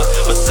paper.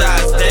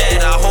 Besides that,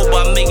 I hope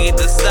I make it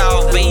to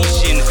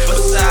salvation.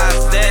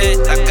 Besides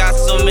that, I got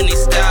so many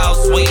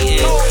styles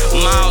waiting.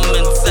 My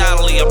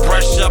mentality, I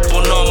brush up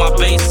on all my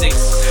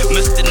basics.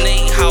 Mr.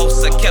 Nate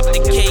House, I kept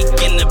the cake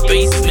in the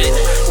basement.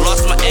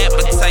 Lost my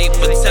appetite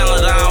for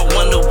talent, I don't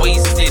wanna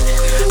waste it.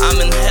 I'm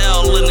in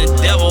hell and the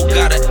devil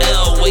got an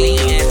L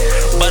waiting.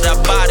 But I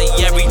body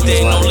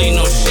everything, don't leave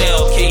no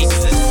shell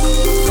cases.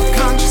 My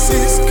conscience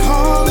is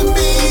calling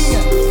me.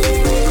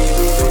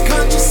 My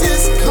conscience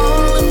is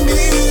calling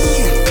me.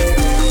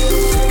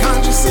 My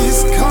conscience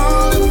is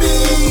calling me.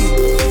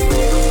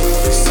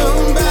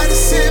 Somebody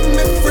set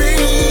me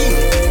free.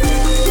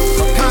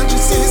 My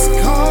conscience is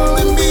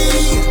calling me.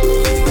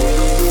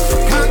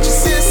 My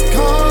conscience is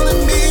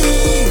calling me.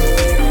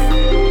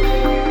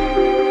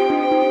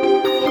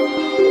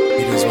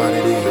 It is what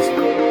it is.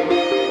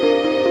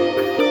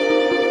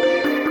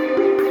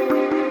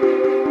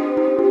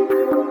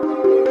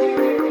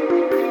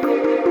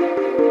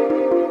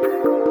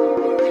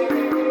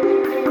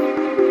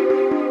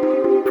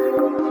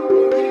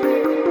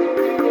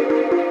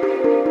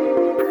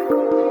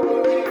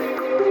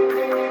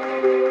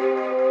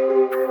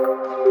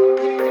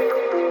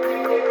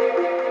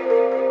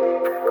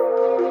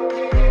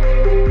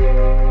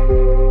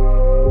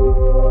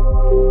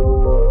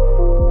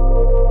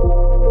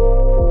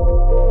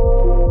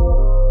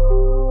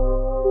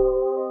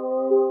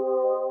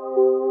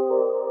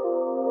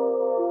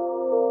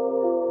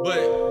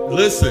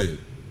 Listen,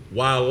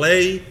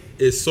 Wale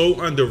is so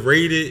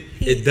underrated.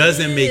 It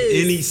doesn't make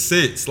any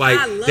sense. Like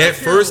that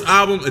first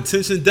album,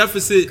 Attention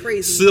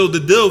Deficit, sealed the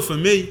deal for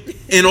me.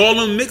 And all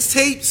them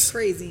mixtapes,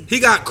 crazy. He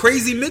got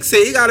crazy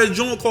mixtape. He got a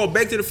joint called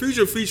Back to the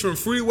Future featuring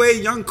Freeway,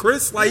 Young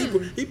Chris. Like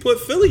he put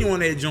Philly on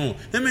that joint.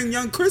 Him and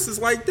Young Chris is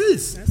like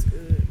this. That's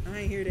good. I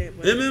ain't hear that.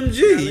 But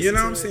MMG, you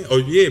know what I'm saying? Oh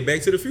yeah,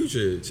 Back to the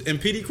Future and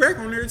PD Crack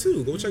on there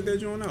too. Go check that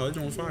joint out. That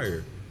joint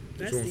fire.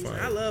 That's decent.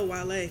 I love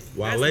Wale.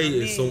 Wale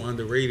is so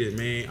underrated,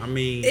 man. I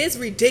mean, it's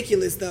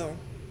ridiculous though.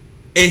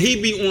 And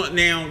he be on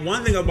now.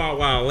 One thing about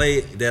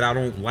Wale that I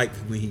don't like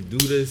when he do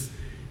this,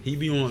 he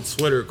be on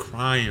Twitter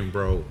crying,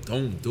 bro.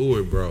 Don't do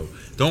it, bro.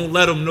 Don't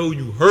let him know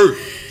you hurt.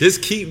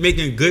 Just keep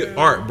making good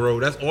art, bro.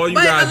 That's all you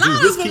gotta do.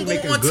 Just keep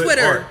making good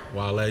Twitter. Art,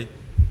 Wale.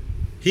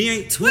 He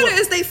ain't Twitter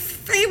is their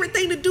favorite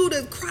thing to do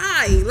to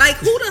cry. Like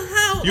who the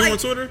hell? You like, on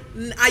Twitter?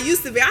 I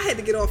used to be. I had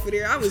to get off of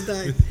there. I was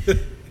done.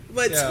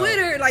 But yeah.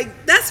 Twitter,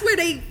 like that's where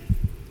they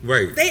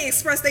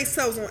express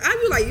themselves on. I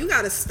be like, you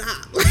gotta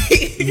stop.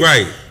 Like,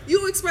 right.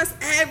 You express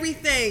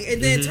everything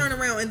and then turn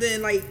around and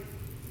then like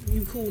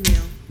you cool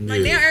now.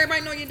 Like now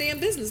everybody know your damn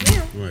business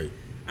now. Right.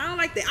 I don't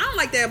like that. I don't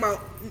like that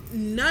about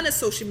none of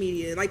social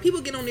media. Like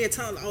people get on there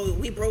telling, oh,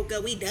 we broke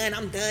up, we done,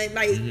 I'm done.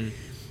 Like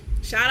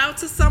shout out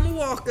to Summer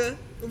Walker.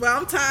 Well,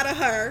 I'm tired of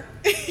her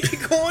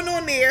going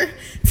on there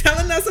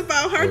telling us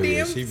about her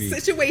damn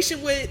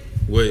situation with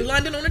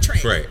London on the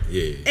train. Right,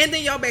 yeah. And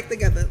then y'all back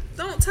together.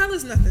 Don't tell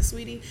us nothing,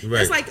 sweetie.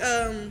 Right. It's like,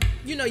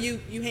 you know, you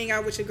hang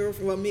out with your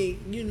girlfriend, well, me,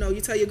 you know, you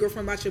tell your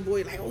girlfriend about your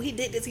boy, like, oh, he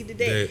did this, he did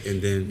that.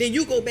 And then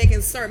you go back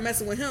and start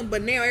messing with him,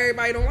 but now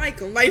everybody don't like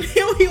him. Like,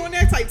 now he on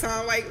that type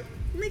time. Like,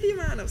 make your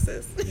mind up,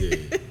 sis.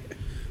 Yeah.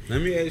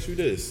 Let me ask you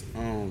this.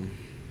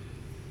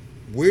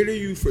 Where do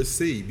you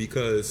foresee,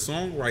 because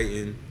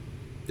songwriting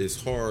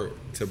is hard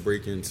to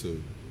break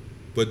into,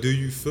 but do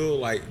you feel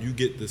like you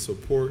get the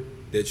support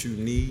that you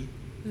need?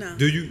 No.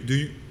 Do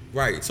you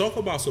right? Talk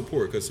about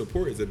support, because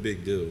support is a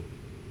big deal.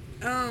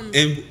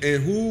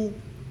 And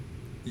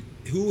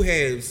who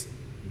has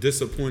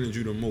disappointed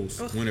you the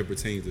most when it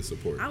pertains to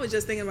support? I was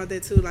just thinking about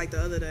that too, like the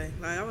other day.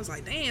 Like I was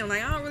like, damn,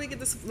 like I don't really get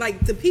this.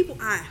 Like the people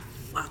I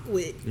fuck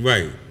with,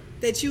 right?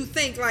 That you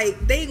think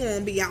like they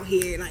gonna be out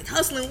here like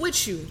hustling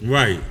with you,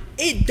 right?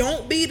 It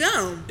don't be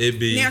them. It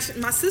be now.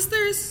 My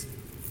sisters.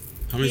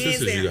 How many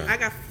sisters you got? I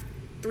got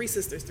 3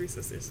 sisters.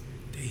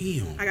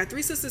 Damn. I got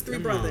 3 sisters, 3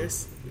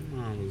 brothers. Your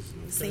mom was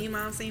same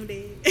mom, same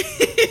dad.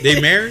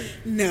 They married?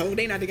 No,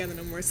 they not together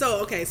no more.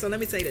 So let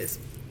me say this.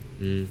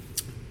 2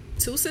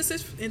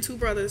 sisters and 2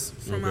 brothers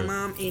from my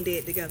mom and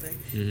dad together.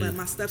 But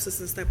my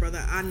stepsister and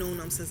stepbrother, I known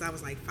them since I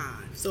was like 5.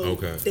 So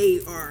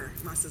they are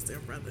my sister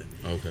and brother.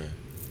 Okay.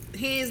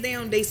 Hands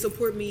down, they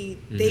support me.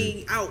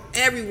 They out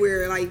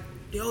everywhere. Like,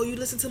 yo, you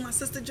listen to my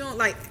sister John,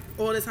 like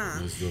all the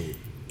time. That's dope.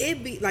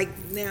 It be like,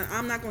 now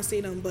I'm not gonna say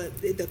them, but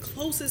the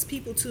closest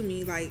people to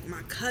me, like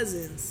my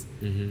cousins,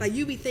 like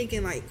you be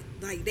thinking like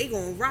they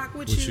gonna rock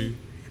with you.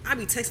 I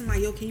be texting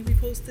like, yo, can you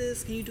repost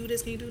this? Can you do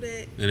this? Can you do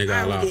that? And they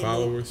got a lot of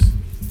followers?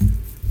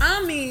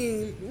 I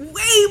mean,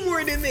 way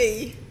more than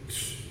me.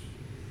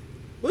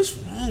 What's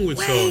wrong with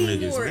y'all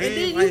niggas, more. man? And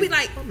then you be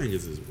like, y'all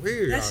niggas is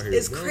weird out here,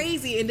 it's bro.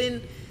 crazy. And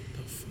then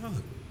the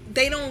fuck?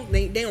 They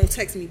don't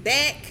text me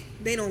back.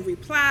 They don't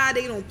reply.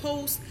 They don't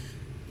post.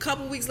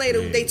 Couple weeks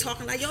later, they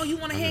talking like, yo, you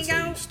want to hang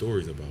out? You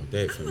stories about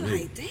that for I'm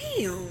me. like,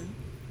 damn.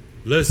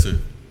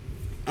 Listen,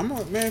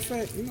 matter of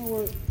fact, you know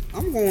what?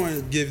 I'm going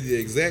to give the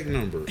exact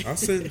number. I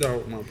sent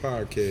out my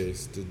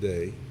podcast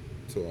today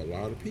to a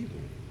lot of people.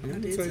 I'm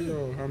going to tell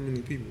y'all how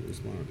many people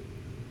responded.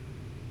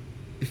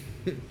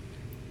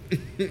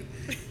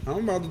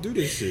 I'm about to do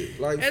this shit.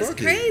 Like, it's fuck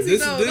crazy, it.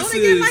 though. Don't they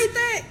get like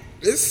that?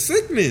 It's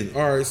sickening.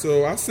 All right,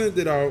 so I sent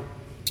it out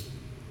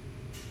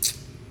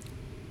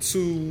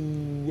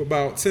to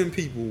about 10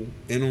 people,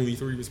 and only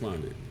 3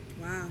 responded.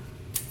 Wow.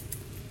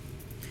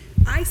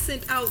 I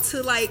sent out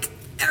to, like,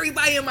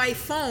 everybody in my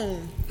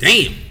phone.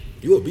 Damn.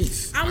 You a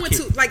beast. I went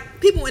to,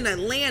 like, people in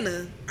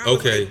Atlanta.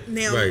 Okay, like,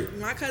 now, right.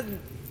 My cousin,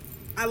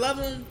 I love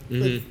them,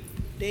 but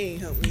they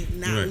ain't helped me.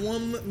 Not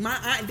one. My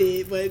aunt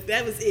did, but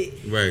that was it.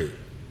 Right.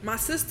 My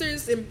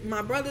sisters and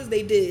my brothers,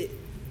 they did.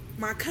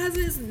 My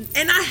cousins,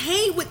 and I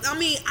hang with,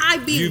 I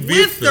be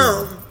with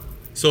them.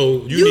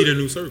 So you need a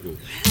new circle.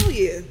 Hell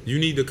yeah. You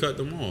need to cut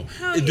them off.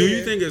 Hell Do yeah.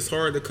 you think it's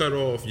hard to cut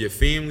off your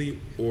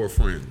family or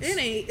friends? It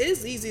ain't.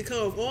 It's easy to cut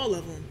off all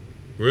of them.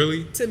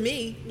 Really? To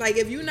me, like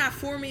if you're not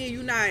for me and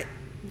you're not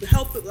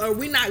helping, or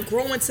we're not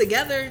growing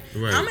together,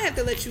 right. I'm gonna have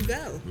to let you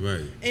go.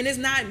 Right. And it's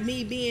not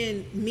me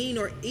being mean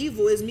or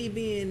evil. It's me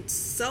being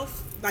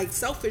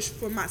selfish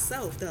for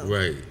myself, though.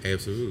 Right.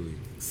 Absolutely.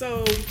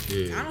 So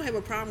I don't have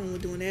a problem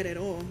with doing that at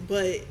all.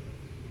 But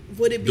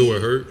would it be? Do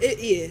it hurt?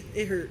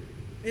 It hurt.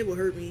 It will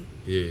hurt me.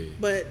 Yeah.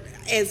 But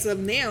as of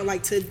now, I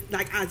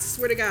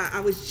swear to God,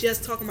 I was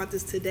just talking about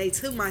this today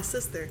to my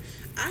sister.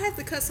 I have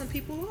to cut some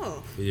people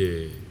off.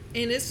 Yeah.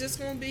 And it's just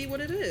gonna be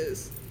what it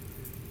is.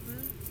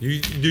 Do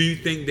you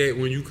think that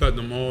when you cut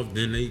them off,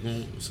 then they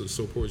gonna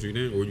support you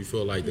then, or you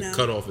feel like the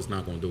cutoff is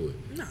not gonna do it?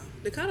 No,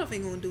 the cutoff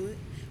ain't gonna do it.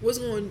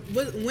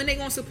 When they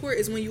gonna support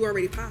is when you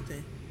already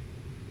popping.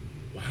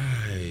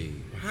 Why?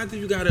 Why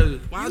do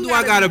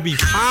I gotta be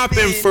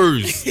popping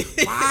first?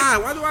 Why?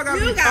 Why do I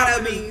gotta be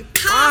popping? Be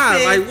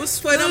popping. Like, what's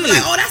for them? Like,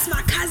 oh, that's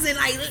my cousin.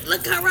 Like,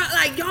 look her up.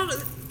 Like, y'all.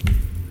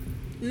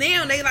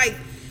 Now they like,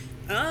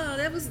 oh,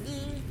 that was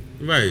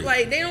right.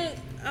 Like they don't.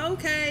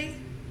 Okay.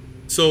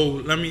 So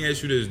let me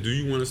ask you this: do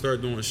you want to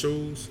start doing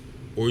shows,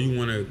 or you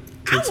want to?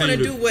 I want to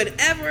do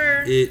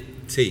whatever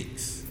it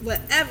takes.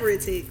 Whatever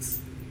it takes.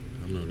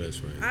 I know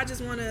that's right. I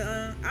just want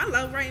to. I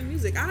love writing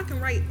music. I can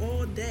write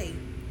all day.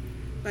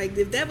 Like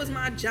if that was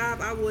my job,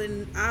 I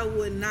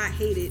would not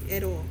hate it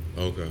at all.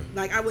 Okay.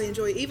 Like I would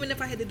enjoy it, even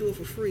if I had to do it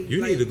for free.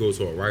 You need to go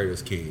to a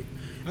writer's camp.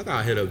 I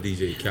gotta hit up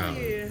DJ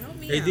Khaled. Yeah, help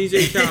me hey out.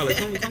 DJ Khaled,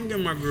 come get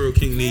my girl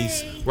King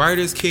Niece.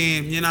 Writers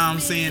camp, you know what I'm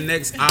saying?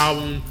 Next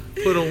album,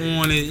 put her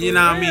on it. You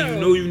know what I mean? You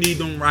know you need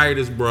them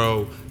writers,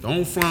 bro.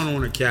 Don't front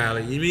on her,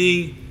 Khaled. You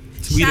mean?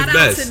 We Shout the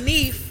best. out to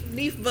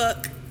Neef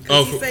Buck.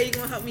 He said he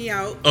gonna help me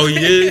out. Oh, he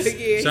is?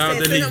 Yeah, Shout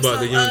out to Neef Buck,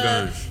 the young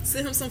guns.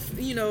 Send him some,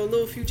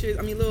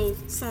 little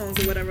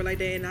songs or whatever like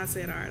that. And I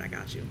said, all right, I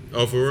got you.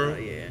 Oh, for real?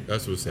 So, yeah.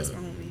 That's what's up. That's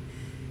my homie.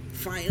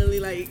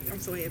 Finally, I'm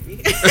so happy.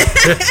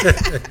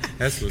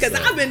 That's what's Because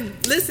up. I've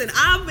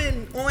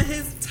been on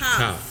his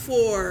top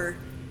for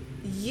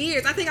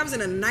years. I think I was in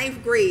the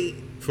 9th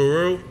grade. For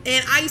real?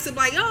 And I used to be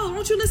like, yo,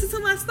 won't you listen to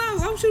my stuff?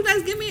 Won't you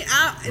guys give me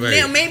out? And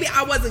now maybe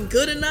I wasn't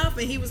good enough,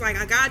 and he was like,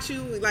 I got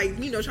you. Like,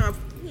 trying to...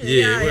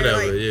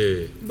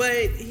 Yeah.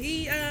 But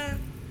he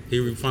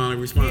finally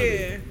responded.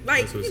 Yeah.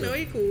 Like,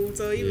 he cool.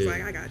 So he was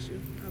like, I got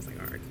you. I was like,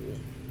 all right, cool.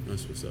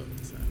 That's what's up.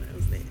 So that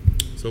was that.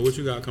 So what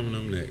you got coming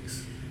up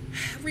next?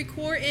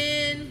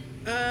 Recording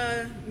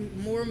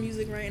more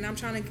music, right? And I'm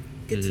trying to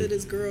get to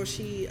this girl.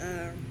 She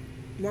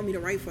want me to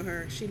write for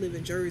her. She live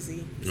in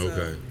Jersey. So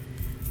okay.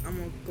 I'm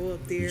gonna go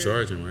up there. You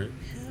charging, right?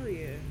 Hell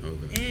yeah.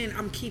 Okay. And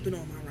I'm keeping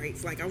all my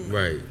rights. Like I want.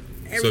 Right.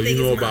 So you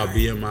know about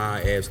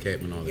BMI, abs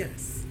cap, and all that.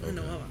 Yes, okay. I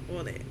know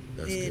all that.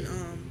 That's and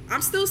good.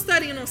 I'm still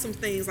studying on some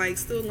things, like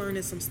still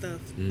learning some stuff.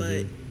 Mm-hmm.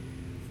 But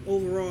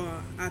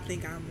overall, I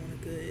think I'm on a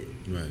good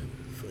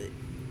foot.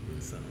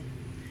 Right. So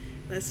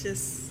let's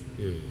just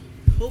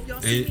hope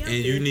y'all see me out there.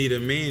 And you need a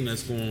man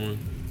that's going to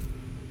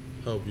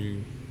help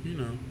you,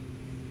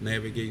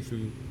 navigate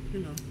through,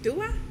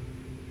 Do I?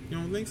 You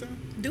don't think so?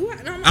 Do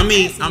I? No, I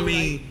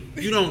mean,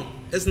 you don't.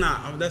 It's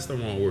not. That's the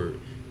wrong word.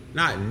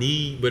 Not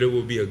need, but it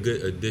would be a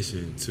good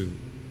addition to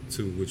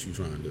what you're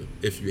trying to do.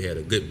 If you had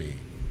a good man,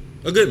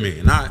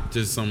 not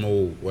just some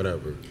old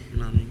whatever. You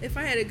know what I mean? If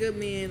I had a good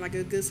man, like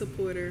a good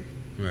supporter,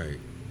 right?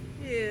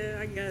 Yeah,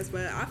 I guess.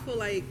 But I feel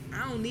like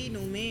I don't need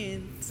no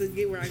man to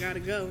get where I gotta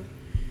go.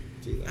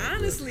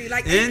 Honestly,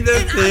 like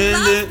independent, and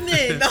I love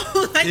men,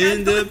 though. Like,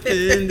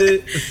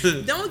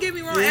 independent. Don't get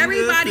me wrong.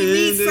 Everybody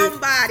needs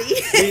somebody.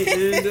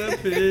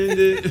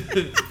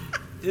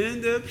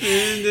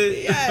 Independent.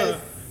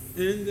 Yes.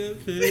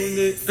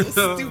 Independent.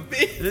 So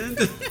stupid.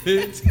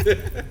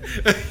 Independent.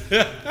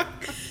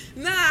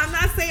 Nah, I'm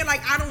not not saying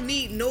like I don't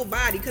need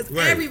nobody because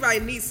everybody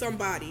needs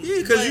somebody.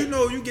 Yeah, because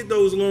you get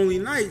those lonely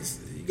nights.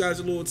 You got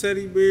your little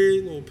teddy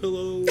bear, little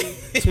pillow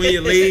between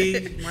your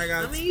legs.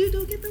 You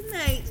do get them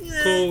nights,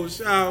 cold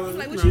shower.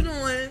 Like what you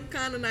doing,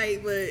 kind of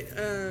night, but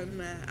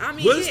nah.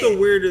 What's the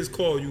weirdest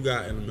call you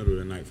got in the middle of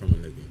the night from a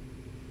nigga?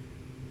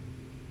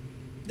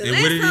 The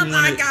last time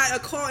I got a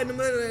call in the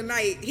middle of the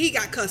night, he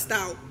got cussed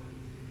out.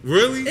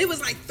 Really? It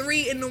was like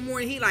 3 a.m.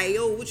 He like,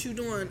 yo, what you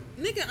doing?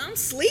 Nigga, I'm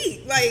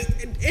asleep. Like,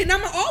 and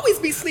I'ma always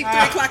be asleep 3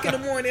 o'clock in the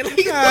morning. Like,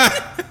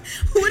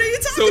 what are you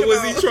talking about? So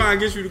was he trying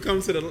to get you to come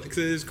to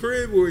his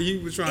crib, or he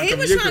was trying to come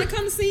to your crib? He was trying to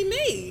come see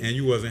me. And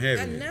you wasn't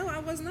having it? No, I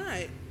was not.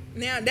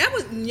 Now, that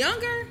was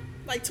younger,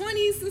 like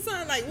 20s and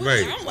something. Like,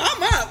 right. I'm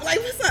up. Like,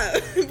 what's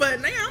up?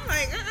 But now I'm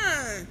like,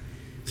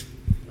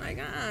 Like,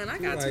 I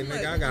got too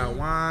much. I got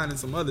wine and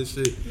some other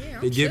shit.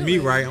 Yeah, to get me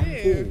right, I'm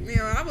cool.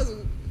 I was...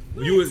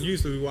 You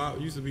used to be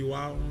wild. Used to be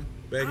wild one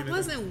back in the day. I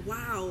wasn't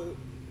wild.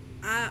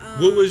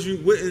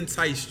 What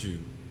enticed you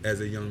as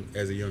a young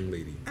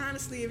lady?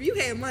 Honestly, if you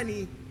had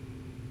money,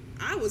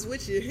 I was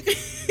with you.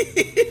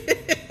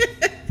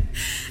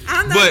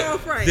 I'm not gonna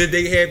front. Did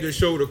they have to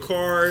show the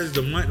cars,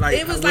 the money? Like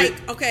it was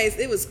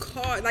it was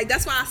cars. Like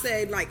that's why I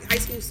said like high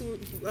school.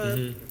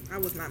 I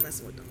was not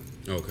messing with them.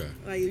 Okay.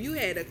 Like if you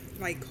had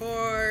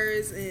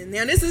cars, and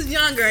now this is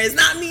younger. It's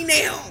not me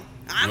now.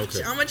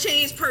 I'm a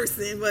changed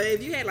person, but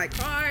if you had like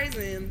cars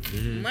and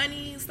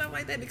money and stuff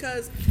like that,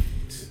 because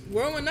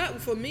growing up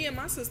for me and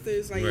my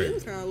sisters, like it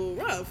was kind of a little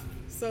rough.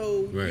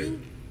 So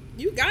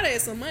you gotta have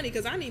some money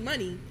because I need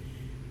money,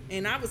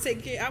 and I was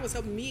taking care. I was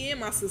helping me and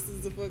my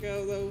sisters to fuck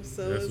out though.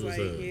 So it's like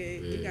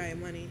you gotta have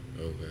money.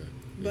 Okay.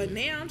 But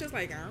now I'm just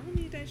like I don't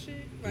need that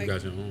shit. Like, you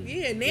got your own.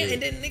 Yeah. Now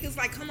and then niggas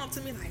like come up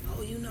to me like,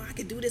 oh, I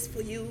could do this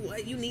for you.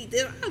 What you need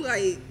this? I'm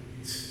like,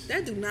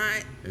 that do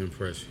not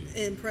impress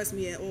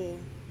me at all.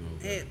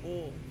 Okay. At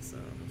all, so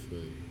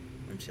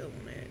I'm chill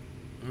on that.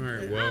 All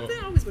right, well,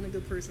 I've always been a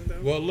good person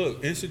though. Well,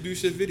 look,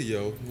 introduce your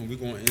video, and we're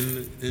going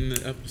to end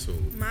the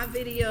episode. My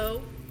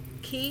video,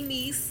 King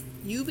Meese,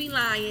 You Be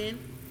Lying.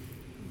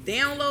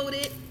 Download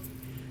it.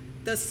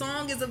 The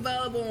song is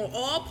available on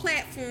all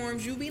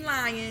platforms. You Be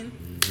Lying.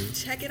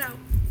 Check it out.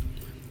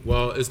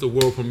 Well, it's the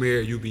world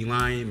premiere. You Be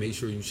Lying. Make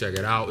sure you check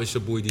it out. It's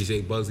your boy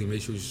DJ Bugzy.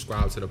 Make sure you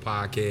subscribe to the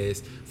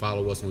podcast.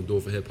 Follow us on Do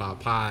It For Hip Hop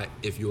Pod.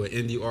 If you're an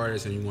indie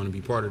artist and you want to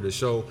be part of the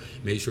show,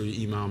 make sure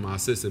you email my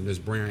assistant, Miss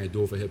Brown, at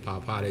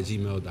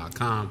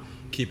doitforhiphoppod@gmail.com.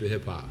 Keep it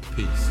hip hop.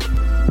 Peace.